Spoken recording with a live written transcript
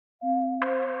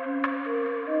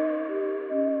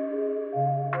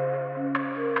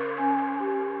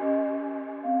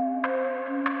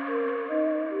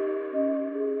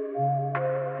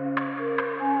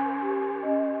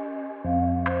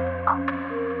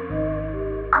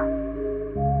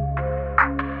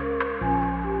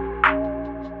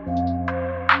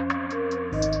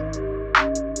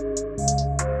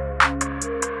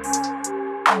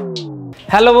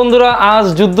Hello বন্ধুরা, আজ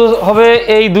যুদ্ধ হবে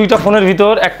এই দুইটা ফোনের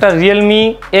ভিতর, একটা Realme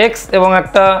X এবং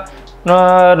একটা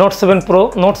Note 7 Pro।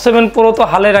 Note 7 Pro তো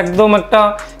হালের একদম একটা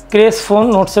ক্রেজ ফোন।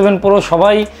 Note 7 Pro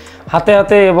সবাই হাতে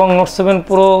হাতে এবং Note 7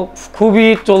 Pro খুবই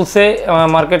চলছে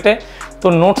মার্কেটে। তো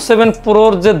Note 7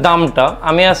 Proর যে দামটা,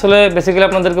 আমি আসলে বেসিক্যালি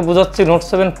আপনাদেরকে বোঝাচ্ছি, Note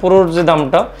 7 Proর যে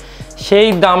দামটা, সেই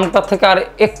দামটা থেকে আর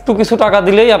একটু কিছু টাকা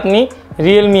দিলেই আপনি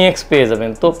Realme X পেয়ে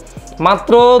যাবেন। তো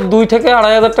মাত্র 2 থেকে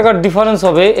 2,500 টাকার ডিফারেন্স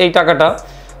হবে এই টাকাটা।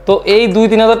 তো এই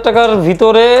 2-3 হাজার টাকার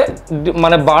ভিতরে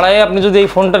মানে বাড়ায় আপনি যদি এই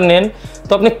ফোনটা নেন,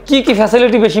 তো আপনি কি কি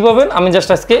ফ্যাসিলিটি বেশি পাবেন, আমি জাস্ট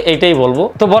আজকে এইটাই বলবো।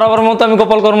 তো বরাবর মতো আমি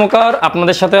গোপাল কর্মকার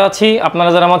আপনাদের সাথে আছি। আপনারা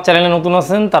যারা আমার চ্যানেলে নতুন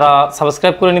আছেন তারা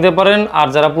সাবস্ক্রাইব করে নিতে পারেন, আর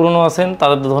যারা পুরনো আছেন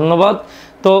তাদের ধন্যবাদ।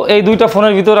 তো এই দুইটা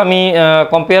ফোনের ভিতর আমি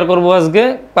কম্পেয়ার করব আজকে,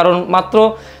 কারণ মাত্র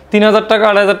 3,000 টাকা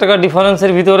 2,500 টাকা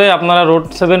ডিফারেন্সের ভিতরে আপনারা Note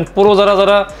 7 Pro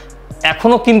যারা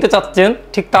এখনও কিনতে চাচ্ছেন,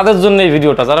 ঠিক তাদের জন্য এই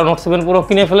ভিডিওটা। যারা Note 7 Pro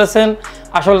কিনে ফেলেছেন,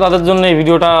 আসলে তাদের জন্য এই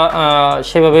ভিডিওটা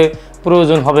সেভাবে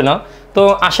প্রয়োজন হবে না। তো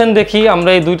আসেন দেখি আমরা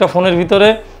এই দুইটা ফোনের ভিতরে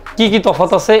কি কি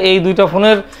তফাৎ আছে, এই দুইটা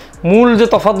ফোনের মূল যে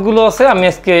তফাৎগুলো আছে আমি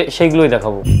আজকে সেইগুলোই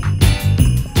দেখাবো।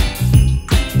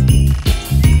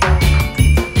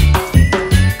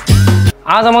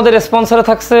 আজ আমাদের স্পন্সরে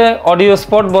থাকছে অডিও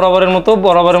স্পট। বরাবরের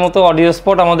মতো অডিও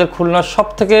স্পট আমাদের খুলনার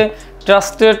সবথেকে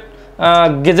ট্রাস্টেড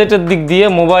গেজেটের দিক দিয়ে,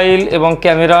 মোবাইল এবং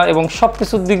ক্যামেরা এবং সব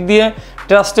কিছুর দিক দিয়ে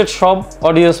ট্রাস্টেড সব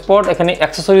অডিও স্পট। এখানে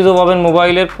অ্যাক্সেসরিজও পাবেন,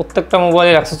 মোবাইলের প্রত্যেকটা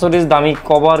মোবাইলের অ্যাক্সেসরিজ, দামি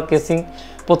কভার, কেসিং,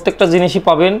 প্রত্যেকটা জিনিসই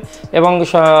পাবেন। এবং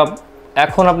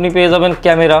এখন আপনি পেয়ে যাবেন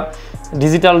ক্যামেরা,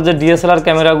 ডিজিটাল যে ডিএসএলআর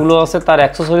ক্যামেরাগুলো আছে তার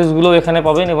অ্যাক্সেসরিজগুলোও এখানে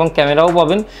পাবেন এবং ক্যামেরাও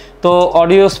পাবেন। তো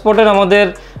অডিও স্পটের আমাদের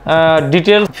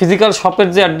ডিটেল ফিজিক্যাল শপের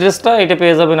যে অ্যাড্রেসটা, এটা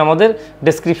পেয়ে যাবেন আমাদের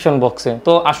ডেসক্রিপশন বক্সে।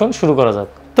 তো আসুন শুরু করা যাক।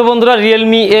 তো বন্ধুরা,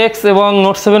 Realme X এবং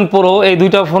Note 7 Pro এই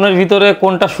দুইটা ফোনের ভিতরে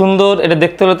কোনটা সুন্দর এটা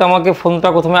দেখতে হলে তো আমাকে ফোনটা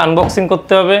প্রথমে আনবক্সিং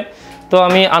করতে হবে। তো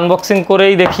আমি আনবক্সিং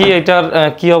করেই দেখি এটার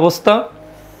কি অবস্থা।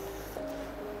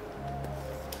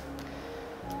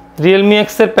 Realme X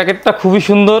এর প্যাকেটটা খুবই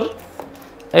সুন্দর।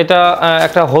 এটা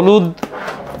একটা হলুদ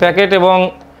প্যাকেট এবং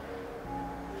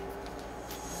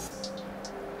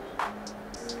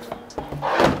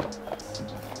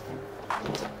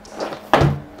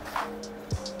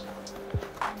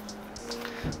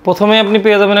প্রথমে আপনি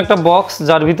পেয়ে যাবেন একটা বক্স,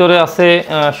 যার ভিতরে আছে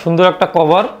সুন্দর একটা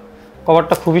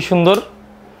কভারটা খুবই সুন্দর।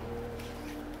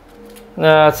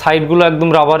 সাইডগুলো একদম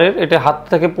রাবারের, এটা হাত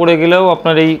থেকে পড়ে গেলেও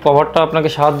আপনার এই কভারটা আপনাকে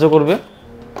সাহায্য করবে।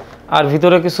 আর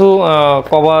ভিতরে কিছু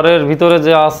কভারের ভিতরে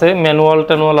যে আছে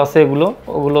ম্যানুয়াল আছে,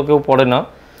 ওগুলো কেউ পড়ে না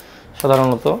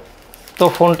সাধারণত। তো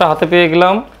ফোনটা হাতে পেয়ে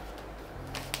গেলাম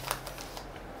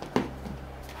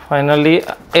ফাইনালি।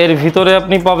 এর ভিতরে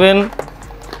আপনি পাবেন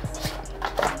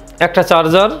একটা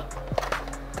চার্জার,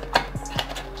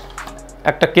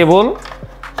 একটা কেবল।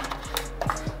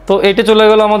 তো এটা চলে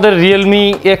গেল আমাদের Realme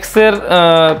X এর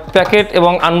প্যাকেট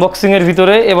এবং আনবক্সিংয়ের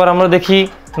ভিতরে। এবার আমরা দেখি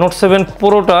Note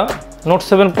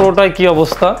 7 Proটায় কি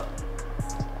অবস্থা।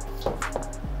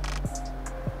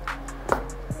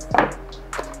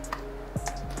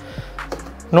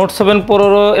 Note 7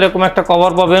 Proরও এরকম একটা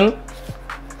কভার পাবেন,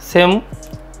 সেম।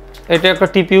 এটা একটা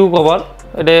টিপিইউ কভার,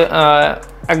 এটা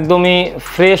একদমই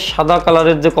ফ্রেশ সাদা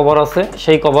কালারের যে কভার আছে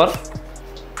সেই কভার।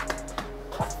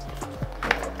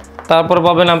 তারপর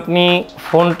পাবেন আপনি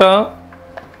ফোনটা,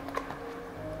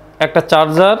 একটা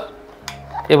চার্জার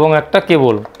এবং একটা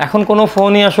কেবল। এখন কোনো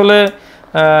ফোনই আসলে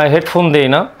হেডফোন দেয়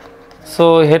না, সো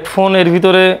হেডফোন এর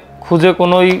ভিতরে খুঁজে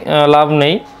কোনোই লাভ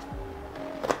নেই।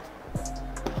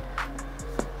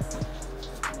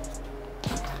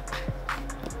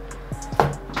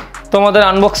 তো আমাদের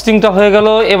আনবক্সিংটা হয়ে গেল।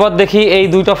 এবার দেখি এই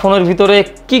দুইটা ফোনের ভিতরে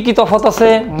কি কি তফাৎ আছে।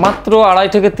 মাত্র 2,500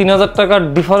 থেকে 3,000 টাকার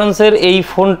ডিফারেন্সের এই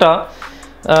ফোনটা,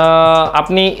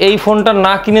 আপনি এই ফোনটা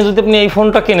না কিনে যদি আপনি এই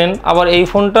ফোনটা কেনেন, আবার এই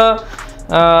ফোনটা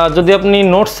যদি আপনি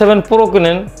Note 7 Pro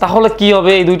কেনেন, তাহলে কি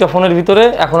হবে এই দুইটা ফোনের ভিতরে,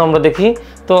 এখন আমরা দেখি।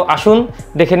 তো আসুন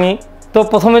দেখে নিই। তো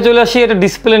প্রথমে চলে আসি এটা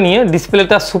ডিসপ্লে নিয়ে।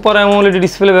 ডিসপ্লেটা সুপার অ্যামোলেড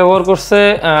ডিসপ্লে ব্যবহার করছে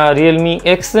Realme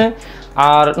X,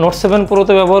 আর Note 7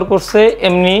 Proতে ব্যবহার করছে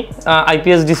এমনি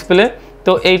IPS ডিসপ্লে।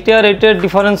 তো এইটার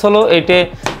ডিফারেন্স হলো, এইটে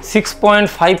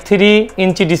 6.53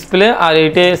 ইঞ্চি ডিসপ্লে আর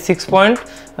এইটে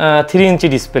 6.3 ইঞ্চি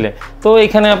ডিসপ্লে। তো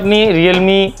এখানে আপনি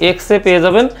Realme X পেয়ে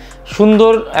যাবেন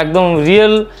সুন্দর একদম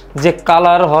রিয়েল যে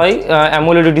কালার হয়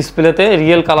অ্যামোলেড ডিসপ্লেতে,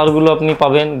 রিয়েল কালারগুলো আপনি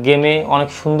পাবেন। গেমে অনেক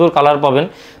সুন্দর কালার পাবেন।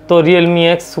 তো Realme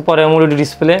X super AMOLED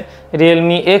display,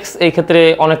 Realme X এই ক্ষেত্রে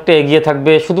অনেকটা এগিয়ে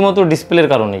থাকবে শুধুমাত্র ডিসপ্লের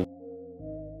কারণেই।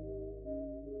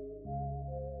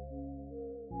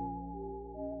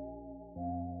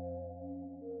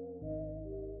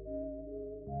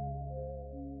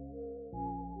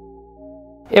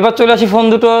 এবার চলে আসি ফোন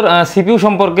দুটোর সিপিইউ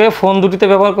সম্পর্কে। ফোন দুটিতে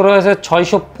ব্যবহার করা হয়েছে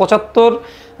 675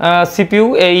 সিপিইউ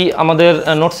এই আমাদের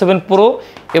নোট 7 প্রো,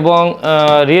 এবং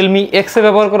রিয়েলমি এক্সে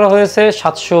ব্যবহার করা হয়েছে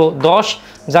 710,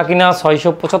 যা কিনা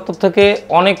 675 থেকে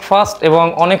অনেক ফাস্ট এবং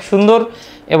অনেক সুন্দর।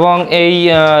 এবং এই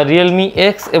রিয়েলমি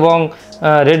এক্স এবং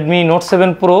রেডমি নোট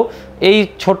 7 প্রো এই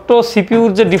ছোট্ট সিপিইউর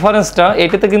যে ডিফারেন্সটা,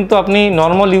 এটাতে কিন্তু আপনি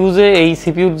নর্মাল ইউজে এই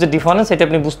সিপিইউর যে ডিফারেন্স এটা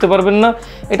আপনি বুঝতে পারবেন না।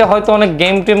 এটা হয়তো অনেক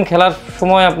গেম টেম খেলার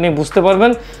সময় আপনি বুঝতে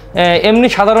পারবেন, এমনি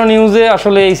সাধারণ ইউজে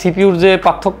আসলে এই সিপিইউর যে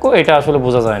পার্থক্য এটা আসলে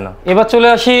বোঝা যায় না। এবার চলে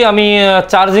আসি আমি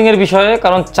চার্জিংয়ের বিষয়ে,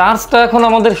 কারণ চার্জটা এখন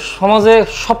আমাদের সমাজে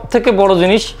সব থেকে বড়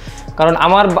জিনিস। কারণ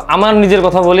আমার নিজের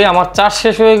কথা বলি, আমার চার্জ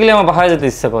শেষ হয়ে গেলে আমার বাসায় যেতে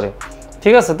ইচ্ছে করে,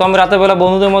 ঠিক আছে। তো আমি রাতের বেলা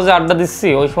বন্ধুদের মাঝে আড্ডা দিচ্ছি,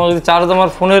 ওই সময় যদি চার্জ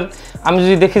আমার ফোনের আমি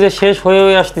যদি দেখি যে শেষ হয়ে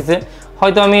আসতেছে,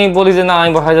 হয়তো আমি বলি যে না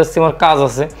আমি বাসায় যাচ্ছি, আমার কাজ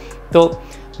আছে। তো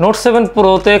নোট 7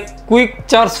 প্রোতে কুইক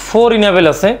চার্জ 4 ইনেবল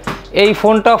আছে। এই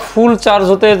ফোনটা ফুল চার্জ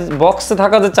হতে বক্সে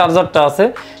থাকা যে চার্জারটা আছে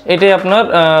এটাই আপনার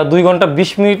 2 ঘন্টা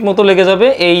 20 মিনিট মতো লেগে যাবে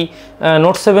এই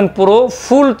নোট 7 প্রো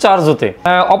ফুল চার্জ হতে।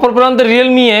 অপর প্রান্তে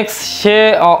রিয়েলমি এক্স সে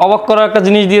অবাক করা একটা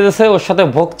জিনিস দিয়ে দিয়েছে, ওর সাথে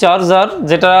ভোগ চার্জার,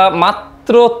 যেটা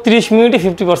মাত্র 30 মিনিটে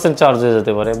 50% চার্জ হয়ে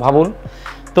যেতে পারে, ভাবুন।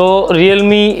 তো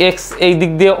রিয়েলমি এক্স এই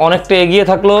দিক দিয়ে অনেকটা এগিয়ে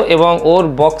থাকলো, এবং ওর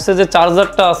বক্সে যে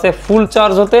চার্জারটা আছে ফুল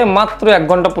চার্জ হতে মাত্র 1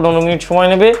 ঘন্টা 15 মিনিট সময়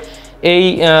নেবে এই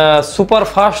সুপার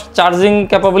ফাস্ট চার্জিং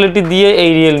ক্যাপাবিলিটি দিয়ে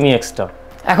এই রিয়েলমি এক্সটা।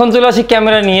 এখন চলে আসি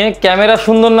ক্যামেরা নিয়ে। ক্যামেরা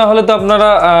সুন্দর না হলে তো আপনারা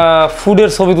ফুডের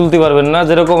ছবি তুলতে পারবেন না,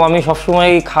 যেরকম আমি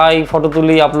সবসময় খাই, ফটো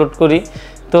তুলি, আপলোড করি।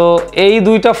 তো এই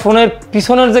দুইটা ফোনের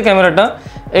পিছনের যে ক্যামেরাটা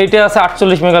এইটা আছে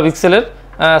 48 মেগাপিক্সেলের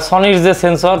সনির যে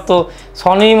সেন্সর। তো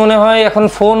সনি মনে হয় এখন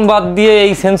ফোন বাদ দিয়ে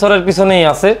এই সেন্সরের পিছনেই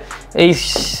আছে, এই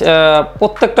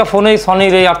প্রত্যেকটা ফোনেই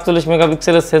সনির এই 48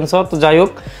 মেগাপিক্সেলের সেন্সর। তো যাই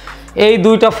হোক, এই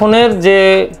দুইটা ফোনের যে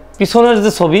পিছনের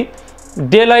যে ছবি,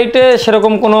 ডে লাইটে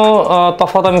সেরকম কোনো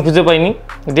তফাৎ আমি খুঁজে পাইনি,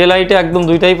 ডে লাইটে একদম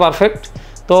দুইটাই পারফেক্ট।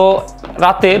 তো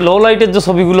রাতে লো লাইটের যে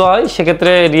ছবিগুলো হয়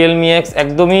সেক্ষেত্রে রিয়েলমি এক্স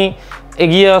একদমই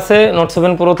এগিয়ে আছে নোট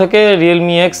 7 প্রো থেকে।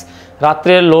 রিয়েলমি এক্স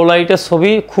রাত্রে লো লাইটের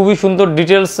ছবি খুবই সুন্দর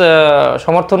ডিটেলস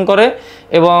সমর্থন করে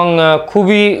এবং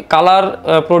খুবই কালার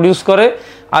প্রডিউস করে,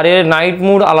 আর এর নাইট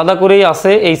মুড আলাদা করেই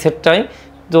আছে এই সেটটাই।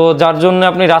 তো যার জন্য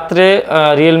আপনি রাত্রে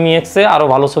রিয়েলমি এক্সে আরও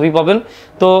ভালো ছবি পাবেন।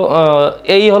 তো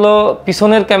এই হলো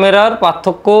পিছনের ক্যামেরার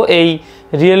পার্থক্য এই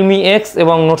রিয়েলমি এক্স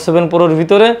এবং নোট 7 প্রোর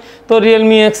ভিতরে। তো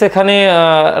রিয়েলমি এক্স এখানে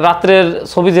রাত্রের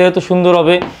ছবি যেহেতু সুন্দর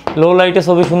হবে, লো লাইটে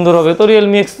ছবি সুন্দর হবে, তো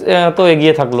রিয়েলমি এক্স তো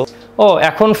এগিয়ে থাকলো।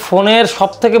 এখন ফোনের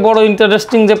সবথেকে বড়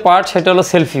ইন্টারেস্টিং যে পার্ট সেটা হলো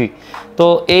সেলফি। তো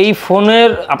এই ফোনের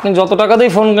আপনি যত টাকা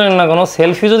দিয়ে ফোন কেনেন না কেন,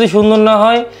 সেলফি যদি সুন্দর না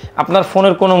হয় আপনার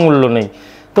ফোনের কোনো মূল্য নেই।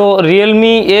 তো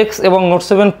রিয়েলমি এক্স এবং নোট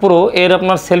 7 প্রো এর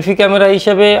আপনার সেলফি ক্যামেরা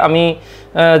হিসেবে আমি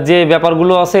যে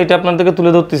ব্যাপারগুলো আছে এটা আপনাদেরকে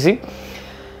তুলে ধরতেছি।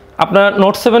 আপনার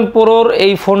নোট 7 প্রোর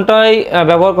এই ফোনটায়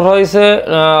ব্যবহার করা হয়েছে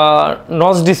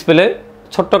নচ ডিসপ্লে,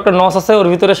 ছোট্ট একটা নচ আছে, ওর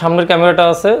ভিতরে সামনের ক্যামেরাটা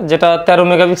আছে যেটা 13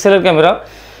 মেগাপিক্সেলের ক্যামেরা।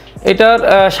 এটার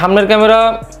সামনের ক্যামেরা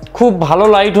খুব ভালো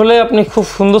লাইট হলে আপনি খুব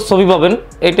সুন্দর ছবি পাবেন,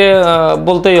 এটা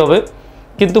বলতেই হবে।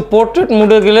 কিন্তু পোর্ট্রেট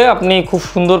মুডে গেলে আপনি খুব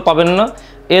সুন্দর পাবেন না,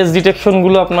 এজ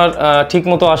ডিটেকশনগুলো আপনার ঠিক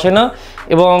মতো আসে না,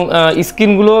 এবং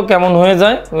স্ক্রিনগুলো কেমন হয়ে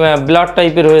যায়, ব্লার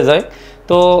টাইপের হয়ে যায়।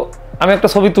 তো আমি একটা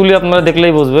ছবি তুলি, আপনারা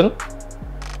দেখলেই বুঝবেন।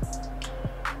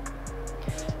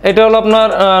 এটা হলো আপনার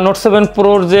নোট 7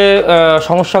 প্রোর যে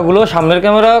সমস্যাগুলো। সামনের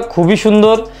ক্যামেরা খুবই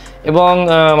সুন্দর এবং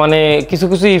মানে কিছু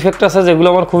কিছু ইফেক্ট আছে যেগুলো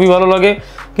আমার খুবই ভালো লাগে,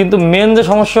 কিন্তু মেন যে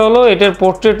সমস্যা হলো এটার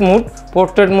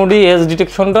পোর্ট্রেট মুডই এজ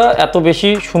ডিটেকশনটা এত বেশি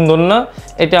সুন্দর না,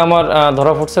 এটা আমার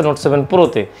ধরা পড়ছে নোট 7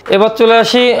 প্রোতে। এবার চলে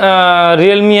আসি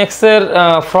রিয়েলমি এক্সের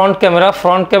ফ্রন্ট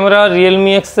ক্যামেরা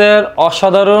রিয়েলমি এক্সের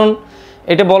অসাধারণ।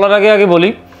 এটা বলার আগে বলি,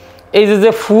 এই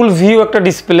যে ফুল ভিউ একটা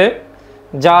ডিসপ্লে,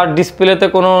 যার ডিসপ্লেতে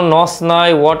কোনো নস নাই,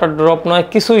 ওয়াটার ড্রপ নাই,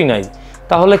 কিছুই নাই,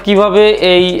 তাহলে কিভাবে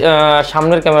এই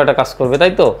সামনের ক্যামেরাটা কাজ করবে?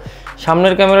 তাই তো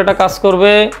সামনের ক্যামেরাটা কাজ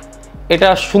করবে, এটা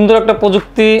সুন্দর একটা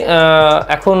প্রযুক্তি।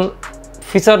 এখন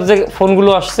ফিচার যে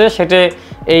ফোনগুলো আসছে সেটা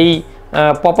এই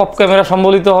পপ আপ ক্যামেরা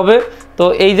সম্বলিত হবে। তো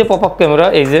এই যে পপ আপ ক্যামেরা,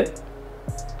 এই যে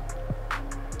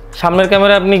সামনের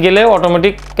ক্যামেরা আপনি গেলে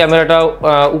অটোমেটিক ক্যামেরাটা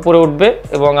উপরে উঠবে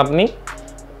এবং আপনি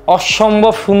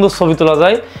অসম্ভব সুন্দর ছবি তোলা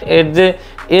যায়। এর যে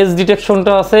এজ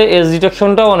ডিটেকশনটা আছে, এজ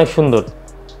ডিটেকশনটাও অনেক সুন্দর।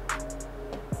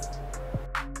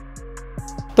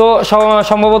 তো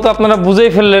সম্ভবত আপনারা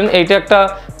বুঝেই ফেললেন, এইটা একটা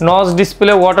নচ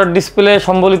ডিসপ্লে, ওয়াটার ডিসপ্লে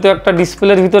সম্বলিত একটা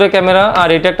ডিসপ্লের ভিতরে ক্যামেরা, আর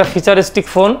এটা একটা ফিচারিস্টিক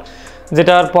ফোন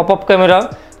যেটার পপ আপ ক্যামেরা।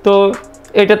 তো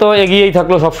এটা তো এগিয়েই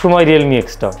থাকলো সবসময় রিয়েলমি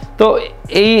এক্সটা। তো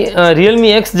এই রিয়েলমি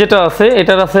এক্স যেটা আছে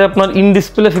এটার আছে আপনার ইন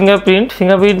ডিসপ্লে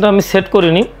ফিঙ্গারপ্রিন্টটা আমি সেট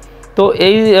করিনি। তো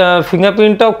এই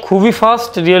ফিঙ্গারপ্রিন্টটাও খুবই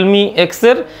ফাস্ট রিয়েলমি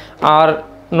এক্সের, আর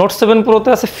নোট 7 প্রোতে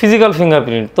আছে ফিজিক্যাল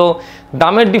ফিঙ্গারপ্রিন্ট। তো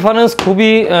দামের ডিফারেন্স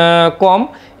খুবই কম,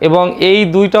 এবং এই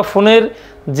দুইটা ফোনের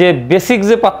যে বেসিক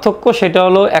যে পার্থক্য সেটা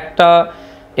হলো একটা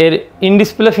এর ইন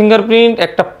ডিসপ্লে ফিঙ্গারপ্রিন্ট,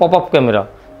 একটা পপ আপ ক্যামেরা।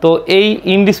 তো এই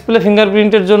ইন ডিসপ্লে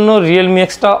ফিঙ্গারপ্রিন্টের জন্য রিয়েলমি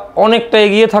এক্সটা অনেকটা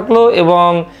এগিয়ে থাকলো এবং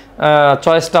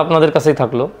চয়েসটা আপনাদের কাছেই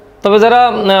থাকলো। তবে যারা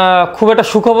খুব একটা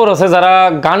সুখবর আছে, যারা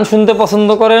গান শুনতে পছন্দ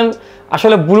করেন,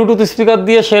 আসলে ব্লুটুথ স্পিকার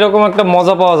দিয়ে সেরকম একটা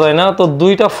মজা পাওয়া যায় না। তো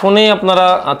দুইটা ফোনেই আপনারা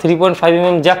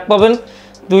 3.5mm জ্যাক পাবেন,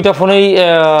 দুইটা ফোনেই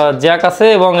জ্যাক আছে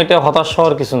এবং এটা হতাশ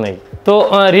হওয়ার কিছু নেই। তো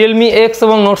রিয়েলমি এক্স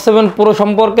এবং নোট 7 প্রো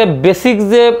সম্পর্কে বেসিক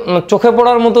যে চোখে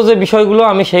পড়ার মতো যে বিষয়গুলো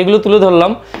আমি সেইগুলো তুলে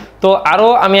ধরলাম। তো আরও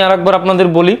আমি আরেকবার আপনাদের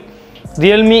বলি,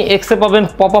 রিয়েলমি এক্সে পাবেন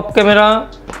পপ আপ ক্যামেরা,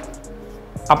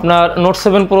 আপনার নোট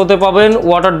 7 প্রোতে পাবেন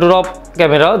ওয়াটার ড্রপ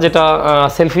ক্যামেরা, যেটা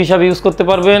সেলফি হিসাবে ইউজ করতে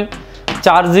পারবেন।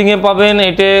 চার্জিংয়ে পাবেন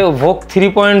এতে ভোক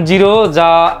 3.0, যা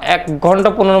 1 ঘন্টা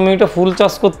 15 মিনিটে ফুল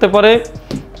চার্জ করতে পারে,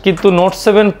 কিন্তু নোট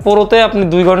 7 প্রোতে আপনি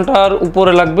 2 ঘন্টার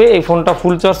উপরে লাগবে এই ফোনটা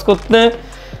ফুল চার্জ করতে।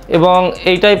 এবং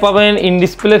এইটাই পাবেন ইন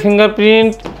ডিসপ্লে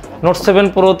ফিঙ্গারপ্রিন্ট, নোট 7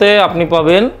 প্রোতে আপনি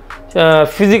পাবেন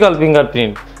ফিজিক্যাল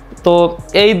ফিঙ্গারপ্রিন্ট। তো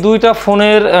এই দুইটা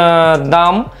ফোনের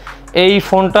দাম, এই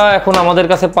ফোনটা এখন আমাদের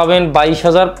কাছে পাবেন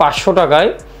 22,500 টাকায়,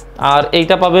 আর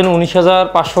এইটা পাবেন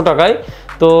 19,500 টাকায়।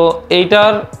 তো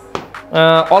এইটার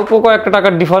অল্প কয়েকটা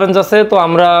টাকার ডিফারেন্স আছে। তো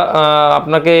আমরা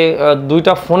আপনাকে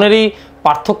দুইটা ফোনেরই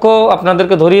পার্থক্য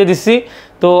আপনাদেরকে ধরিয়ে দিচ্ছি।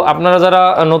 তো আপনারা যারা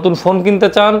নতুন ফোন কিনতে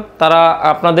চান, তারা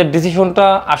আপনাদের ডিসিশনটা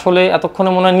আসলে এতক্ষণে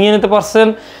মনে হয় নিয়ে নিতে পারছেন।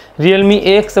 রিয়েলমি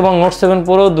এক্স এবং নোট 7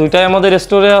 প্রো দুইটাই আমাদের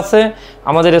স্টোরে আছে।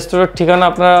 আমাদের স্টোরের ঠিকানা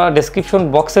আপনারা ডেসক্রিপশন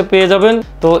বক্সে পেয়ে যাবেন।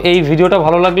 তো এই ভিডিওটা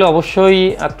ভালো লাগলে অবশ্যই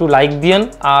একটু লাইক দিয়েন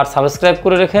আর সাবস্ক্রাইব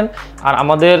করে রাখেন। আর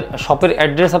আমাদের শপের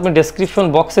অ্যাড্রেস আপনি ডেসক্রিপশন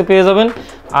বক্সে পেয়ে যাবেন।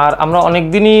 আর আমরা অনেক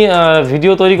দিনই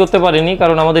ভিডিও তৈরি করতে পারিনি,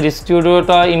 কারণ আমাদের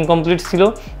স্টুডিওটা ইনকমপ্লিট ছিল,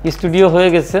 স্টুডিও হয়ে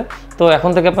গেছে। তো এখন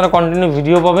থেকে আপনারা কন্টিনিউ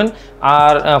ভিডিও পাবেন।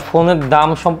 আর ফোনের দাম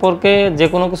সম্পর্কে যে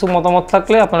কোনো কিছু মতামত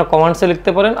থাকলে আপনারা কমেন্টসে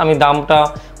লিখতে পারেন, আমি দামটা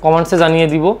কমেন্টসে জানিয়ে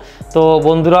দিব। তো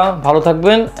বন্ধুরা ভালো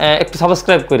থাকবেন, একটু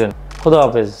সাবস্ক্রাইব করেন। খুদা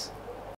হাফেজ।